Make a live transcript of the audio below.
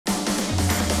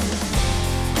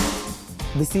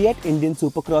The CEAT Indian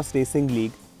Supercross Racing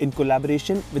League, in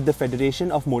collaboration with the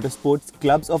Federation of Motorsports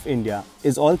Clubs of India,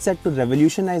 is all set to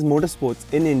revolutionize motorsports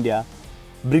in India,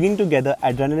 bringing together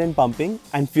adrenaline pumping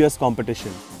and fierce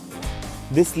competition.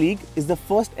 This league is the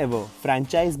first ever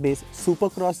franchise-based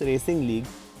Supercross Racing League,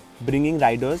 bringing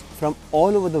riders from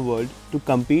all over the world to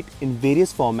compete in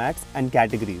various formats and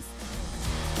categories.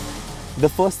 The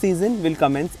first season will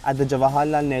commence at the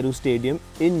Jawaharlal Nehru Stadium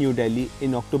in New Delhi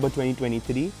in October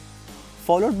 2023,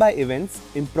 followed by events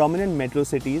in prominent metro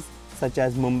cities such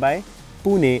as Mumbai,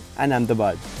 Pune and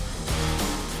Ahmedabad.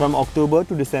 From October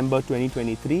to December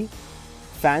 2023,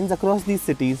 fans across these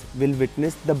cities will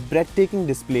witness the breathtaking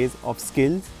displays of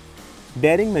skills,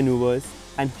 daring maneuvers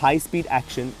and high-speed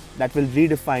action that will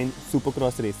redefine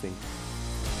Supercross racing.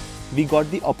 We got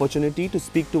the opportunity to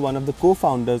speak to one of the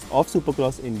co-founders of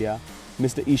Supercross India,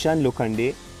 Mr. Eeshan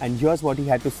Lokhande, and here's what he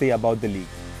had to say about the league.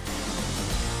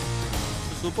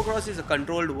 Supercross is a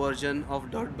controlled version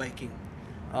of dirt biking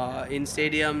in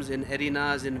stadiums, in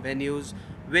arenas, in venues,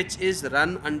 which is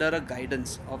run under a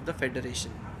guidance of the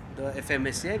federation, the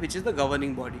FMSCI, which is the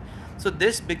governing body. So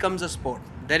this becomes a sport.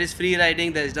 There is free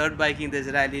riding, there is dirt biking, there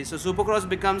is rallies. So Supercross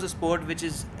becomes a sport which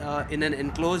is in an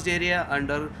enclosed area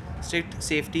under strict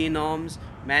safety norms,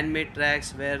 man-made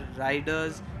tracks where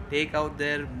riders take out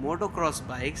their motocross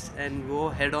bikes and go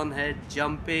head-on-head,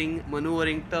 jumping,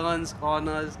 maneuvering turns,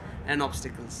 corners and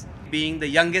obstacles. Being the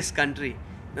youngest country,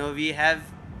 now we have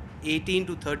 18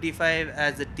 to 35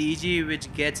 as the TG,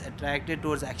 which gets attracted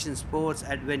towards action sports,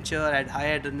 adventure, and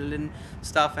high adrenaline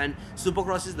stuff, and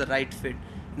Supercross is the right fit.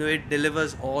 It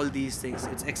delivers all these things.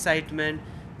 It's excitement,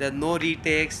 there are no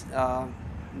retakes,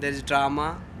 there's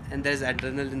drama, and there's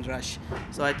adrenaline rush.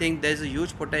 So I think there's a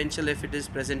huge potential if it is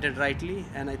presented rightly,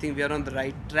 and I think we are on the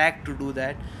right track to do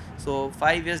that. So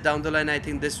 5 years down the line, I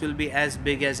think this will be as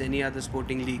big as any other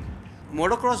sporting league.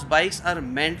 Motocross bikes are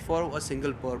meant for a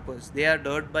single purpose. They are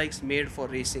dirt bikes made for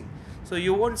racing. So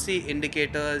you won't see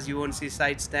indicators, you won't see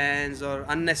side stands or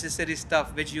unnecessary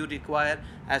stuff which you require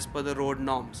as per the road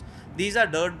norms. These are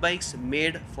dirt bikes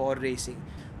made for racing.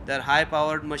 They're high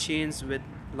powered machines with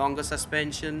longer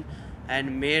suspension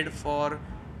and made for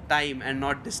time and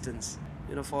not distance.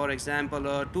 For example,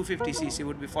 a 250cc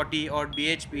would be 40 odd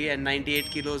bhp and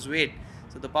 98 kilos weight.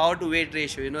 So the power to weight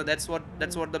ratio, that's what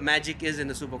the magic is in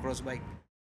a Supercross bike.